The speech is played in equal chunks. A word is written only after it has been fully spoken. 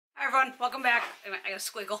everyone, welcome back. I got a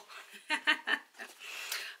squiggle.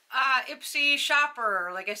 Ipsy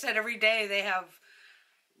Shopper. Like I said, every day they have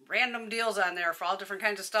random deals on there for all different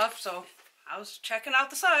kinds of stuff. So I was checking out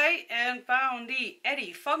the site and found the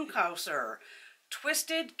Eddie Funkhouser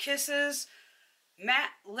Twisted Kisses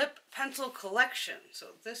Matte Lip Pencil Collection.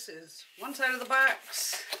 So this is one side of the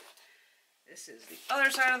box. This is the other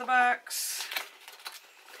side of the box.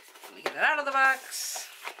 Let me get it out of the box.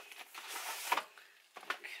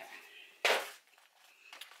 Okay.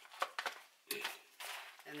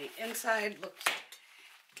 And the inside looks,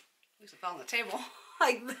 at least it fell on the table,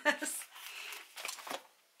 like this.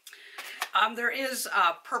 There is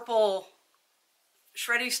purple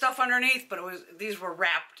shreddy stuff underneath, but these were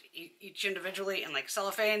wrapped each individually in like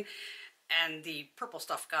cellophane, and the purple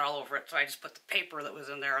stuff got all over it, so I just put the paper that was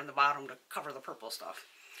in there on the bottom to cover the purple stuff.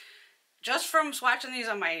 Just from swatching these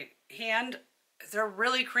on my hand, they're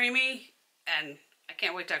really creamy, and I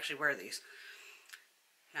can't wait to actually wear these.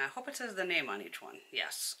 Now I hope it says the name on each one.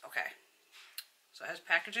 Yes, okay. So it has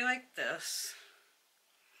packaging like this.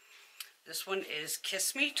 This one is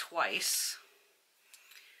Kiss Me Twice,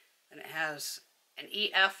 and it has an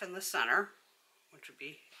EF in the center, which would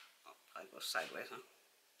be, oh, probably goes sideways, huh?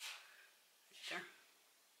 Right there.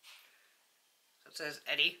 So it says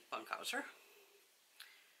Eddie Funkhouser.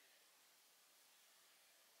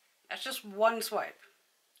 That's just one swipe.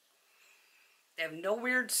 They have no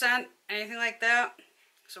weird scent, anything like that.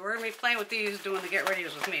 So we're going to be playing with these, doing the get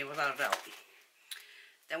readies with me, without a doubt.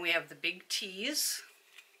 Then we have the big T's.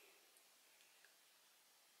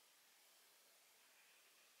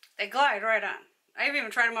 They glide right on. I haven't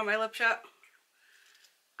even tried them on my lips yet.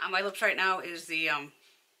 On my lips right now is the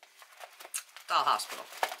Doll Hospital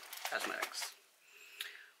Cosmetics.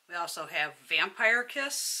 We also have Vampire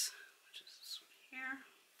Kiss, which is this one here.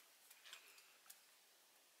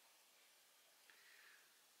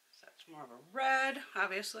 So that's more of a red,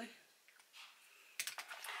 obviously.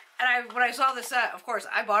 And when I saw this set, of course,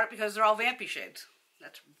 I bought it because they're all vampy shades.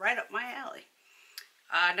 That's right up my alley.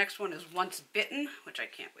 Next one is Once Bitten, which I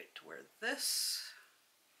can't wait to wear this.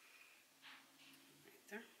 Right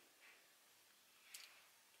there.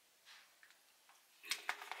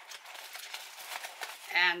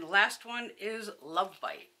 And the last one is Love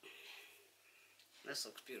Bite. This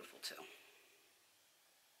looks beautiful too.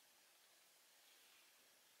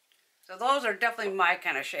 So those are definitely my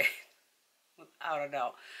kind of shade, without a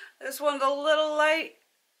doubt. This one's a little light,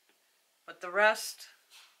 but the rest,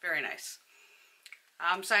 very nice.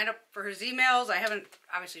 Signed up for his emails. I haven't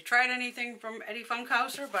obviously tried anything from Eddie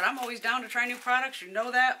Funkhouser, but I'm always down to try new products. You know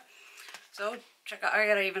that. So check out, I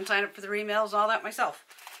gotta even sign up for their emails and all that myself.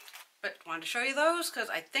 But wanted to show you those because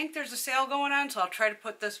I think there's a sale going on, so I'll try to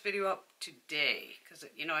put this video up today because,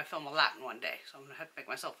 you know, I film a lot in one day, so I'm gonna have to make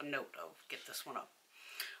myself a note of get this one up.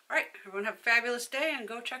 All right, everyone have a fabulous day and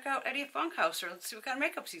go check out Eddie Funkhouser. Let's see what kind of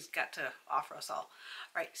makeups he's got to offer us all.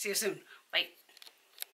 All right, see you soon. Bye.